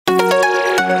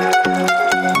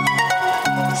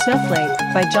Snowflake,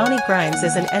 by Johny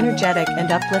is an energetic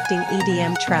and uplifting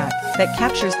EDM track that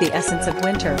captures the essence of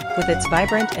winter with its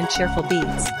vibrant and cheerful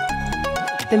beats.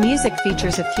 The music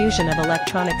features a fusion of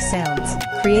electronic sounds,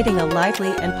 creating a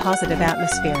lively and positive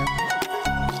atmosphere.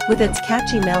 With its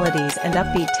catchy melodies and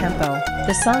upbeat tempo,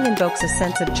 the song invokes a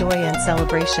sense of joy and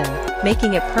celebration,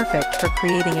 making it perfect for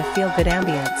creating a feel-good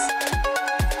ambience.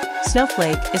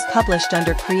 Snowflake is published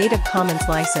under Creative Commons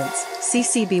license,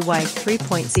 CC BY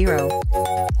 3.0.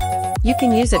 You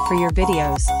can use it for your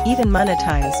videos, even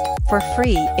monetized, for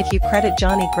free if you credit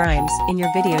Johny in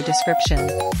your video description.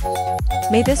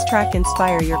 May this track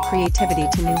inspire your creativity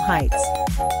to new heights.